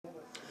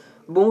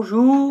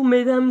Bonjour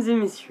mesdames et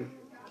messieurs,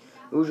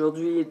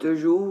 aujourd'hui est un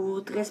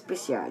jour très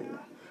spécial.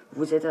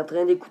 Vous êtes en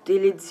train d'écouter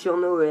l'édition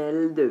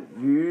Noël de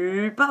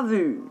Vue par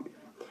Vue.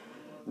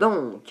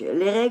 Donc,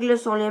 les règles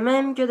sont les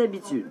mêmes que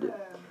d'habitude.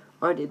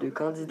 Un des deux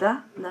candidats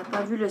n'a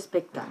pas vu le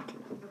spectacle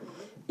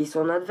et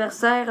son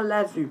adversaire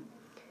l'a vu.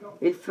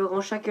 Ils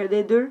feront chacun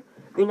des deux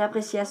une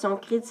appréciation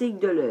critique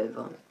de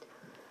l'œuvre.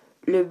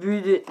 Le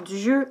but du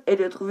jeu est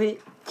de trouver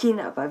qui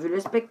n'a pas vu le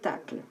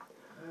spectacle.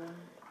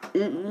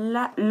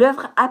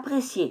 L'œuvre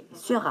appréciée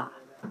sera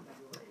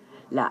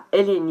la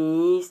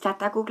helléniste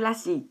attaque au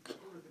classique.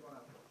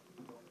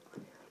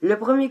 Le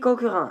premier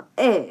concurrent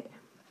est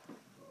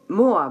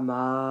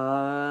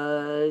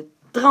Mohamed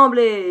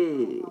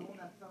Tremblay.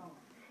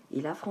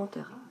 Il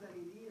affrontera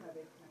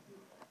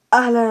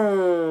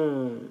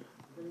Alain.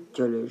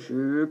 Que le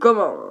jeu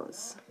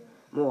commence.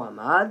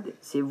 Mohamed,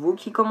 c'est vous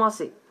qui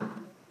commencez.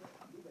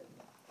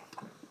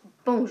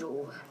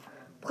 Bonjour.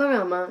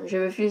 Premièrement, je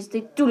veux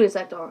féliciter tous les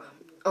acteurs,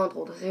 entre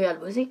autres Réal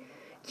Bossé,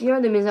 qui est un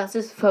de mes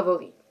artistes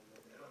favoris.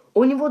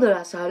 Au niveau de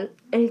la salle,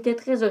 elle était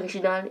très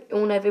originale et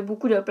on avait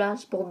beaucoup de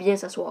place pour bien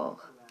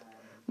s'asseoir.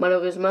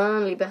 Malheureusement,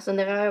 les personnes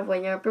derrière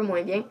voyaient un peu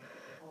moins bien,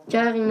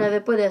 car il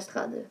n'avait pas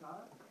d'estrade.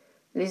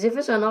 Les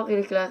effets sonores et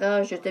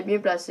l'éclairage étaient bien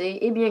placés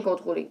et bien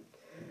contrôlés.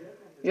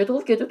 Je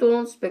trouve que tout au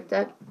long du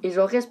spectacle,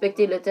 ils ont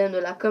respecté le thème de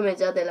la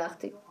commedia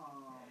dell'arte.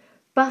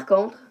 Par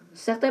contre,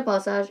 certains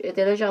passages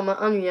étaient légèrement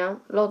ennuyants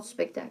lors du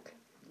spectacle.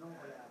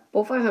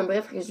 Pour faire un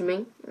bref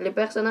résumé, les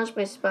personnages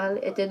principaux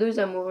étaient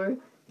deux amoureux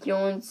qui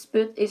ont une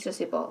dispute et se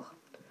séparent.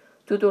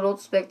 Tout au long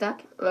du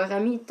spectacle, leur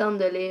ami tente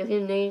de les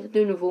réunir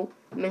de nouveau,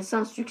 mais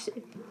sans succès.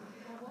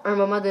 À un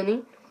moment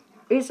donné,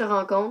 ils se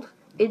rencontrent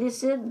et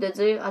décident de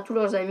dire à tous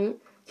leurs amis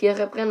qu'ils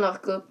reprennent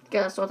leur couple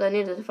car ils sont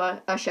tannés de se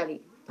faire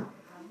achaler.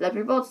 La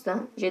plupart du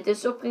temps, j'ai été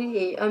surpris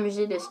et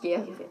amusé de ce qui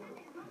arrivait.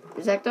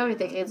 Les acteurs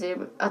étaient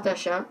crédibles,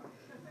 attachants,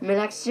 mais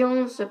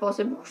l'action se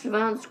passait beaucoup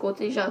souvent du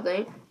côté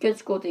jardin que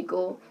du côté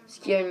cour, ce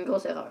qui est une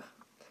grosse erreur.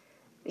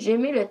 J'ai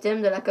aimé le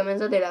thème de la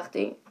commedia dell'arte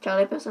car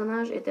les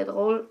personnages étaient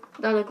drôles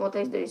dans le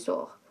contexte de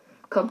l'histoire,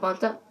 comme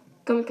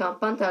quand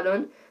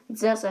Pantalone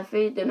disait à sa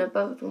fille de ne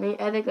pas retourner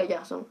avec le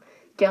garçon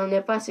car il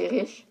n'est pas assez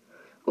riche,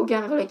 ou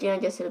quand Harlequin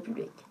agaçait le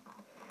public.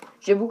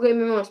 J'ai beaucoup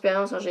aimé mon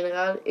expérience en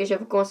général et je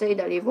vous conseille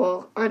d'aller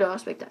voir un de leurs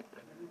spectacles.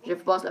 Je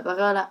vous passe la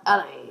parole à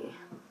Alain.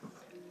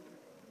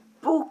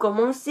 Pour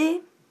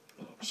commencer,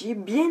 j'ai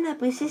bien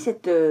apprécié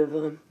cette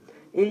œuvre.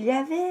 Il y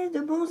avait de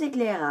bons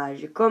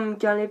éclairages, comme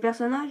quand les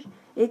personnages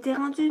étaient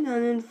rendus dans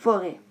une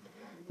forêt.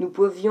 Nous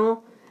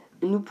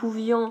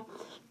pouvions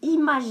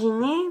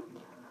imaginer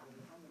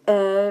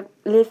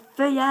les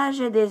feuillages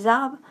des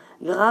arbres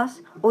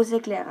grâce aux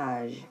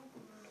éclairages.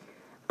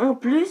 En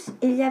plus,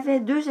 il y avait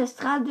deux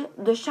estrades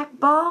de chaque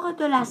bord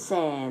de la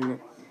scène.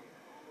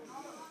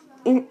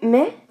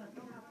 Mais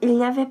il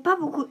n'y avait pas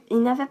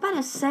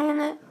de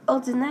scène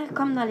ordinaire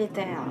comme dans les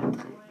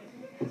théâtres.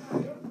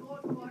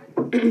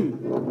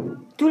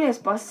 Tout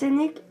l'espace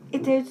scénique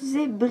était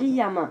utilisé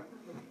brillamment.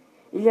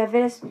 Il y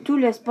avait tout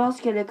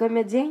l'espace que le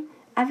comédien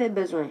avait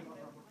besoin.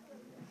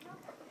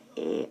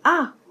 Et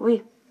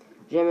oui,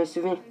 je me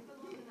souviens.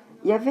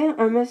 Il y avait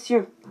un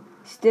monsieur.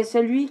 C'était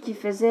celui qui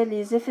faisait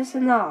les effets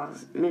sonores,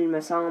 il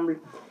me semble.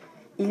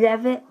 Il y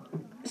avait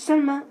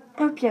seulement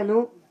un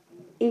piano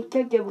et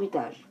quelques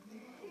bruitages.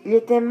 Il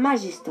était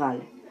magistral,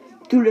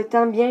 tout le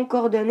temps bien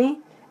coordonné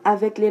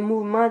avec les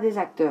mouvements des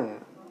acteurs.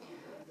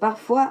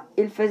 Parfois,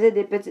 il faisait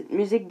des petites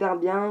musiques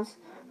d'ambiance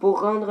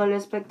pour rendre le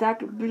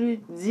spectacle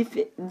plus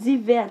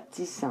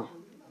divertissant.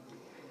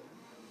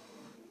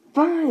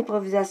 Pendant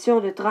l'improvisation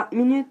de 30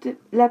 minutes,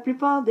 la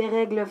plupart des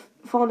règles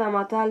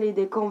fondamentales et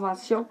des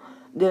conventions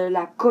de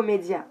la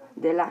commedia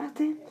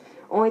dell'arte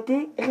ont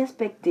été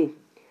respectées.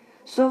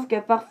 Sauf que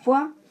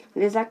parfois,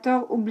 les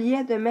acteurs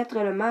oubliaient de mettre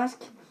le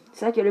masque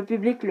sans que le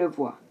public le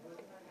voie.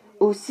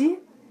 Aussi,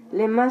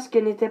 les masques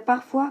n'étaient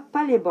parfois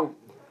pas les bons,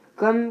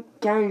 comme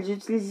quand ils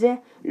utilisaient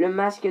le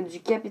masque du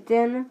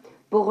capitaine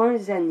pour un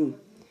Zani.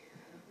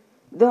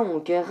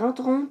 Donc,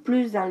 rentrons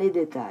plus dans les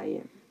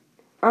détails.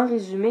 En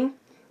résumé,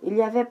 il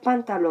y avait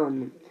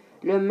Pantalone,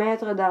 le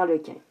maître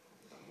d'Arlequin,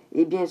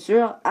 et bien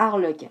sûr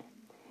Harlequin,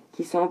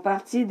 qui sont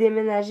partis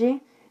déménager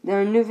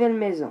dans une nouvelle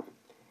maison.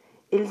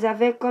 Ils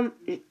avaient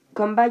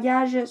comme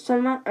bagage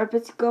seulement un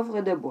petit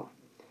coffre de bois.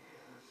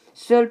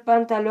 Seul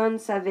Pantalone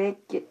savait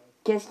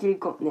qu'est-ce qu'il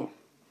contenait.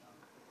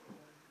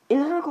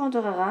 Il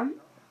rencontrera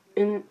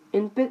une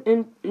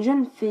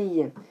jeune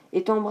fille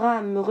et tombera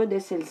amoureux de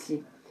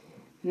celle-ci.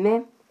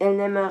 Mais elle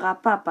n'aimera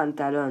pas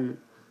Pantalone,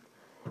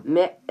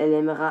 mais elle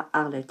aimera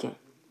Harlequin.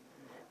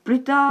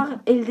 Plus tard,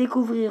 ils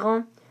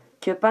découvriront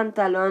que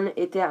Pantalone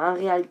était en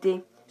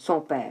réalité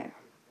son père.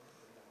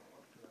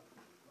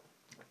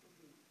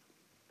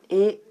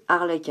 Et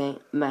Harlequin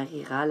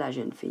mariera la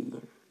jeune fille.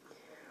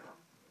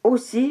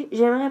 Aussi,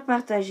 j'aimerais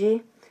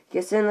partager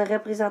que c'est une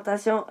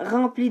représentation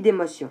remplie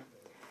d'émotions.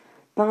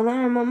 Pendant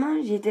un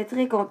moment, j'étais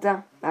très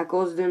content à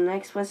cause d'une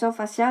expression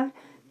faciale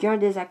qu'un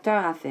des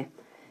acteurs a fait.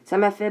 Ça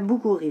m'a fait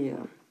beaucoup rire.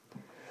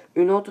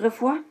 Une autre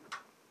fois,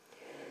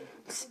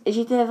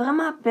 j'étais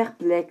vraiment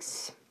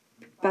perplexe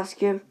parce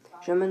que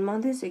je me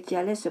demandais ce qui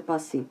allait se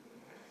passer.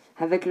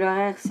 Avec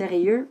l'horaire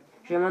sérieux,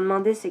 je me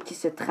demandais ce qui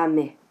se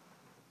tramait.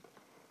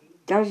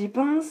 Quand j'y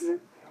pense,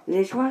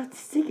 les choix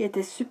artistiques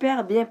étaient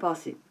super bien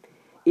passés.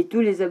 Et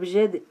tous les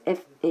objets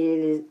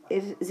et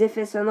les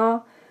effets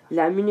sonores,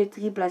 la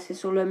minuterie placée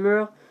sur le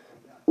mur,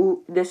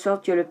 ou de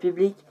sorte que le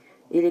public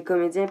et les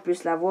comédiens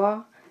puissent la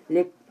voir,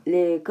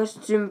 les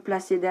costumes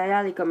placés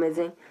derrière les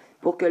comédiens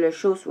pour que le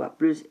show soit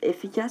plus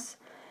efficace,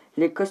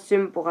 les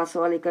costumes pour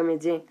asseoir les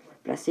comédiens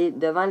placés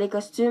devant les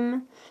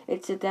costumes,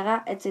 etc.,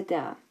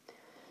 etc.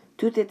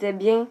 Tout était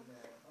bien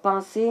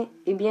pensé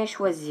et bien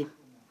choisi.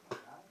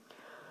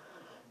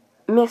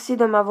 Merci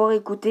de m'avoir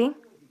écouté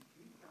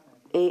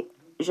et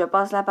je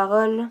passe la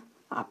parole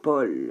à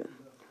Paul.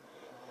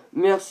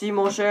 Merci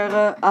mon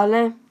cher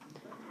Alain.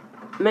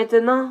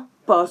 Maintenant,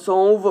 passons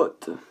au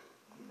vote.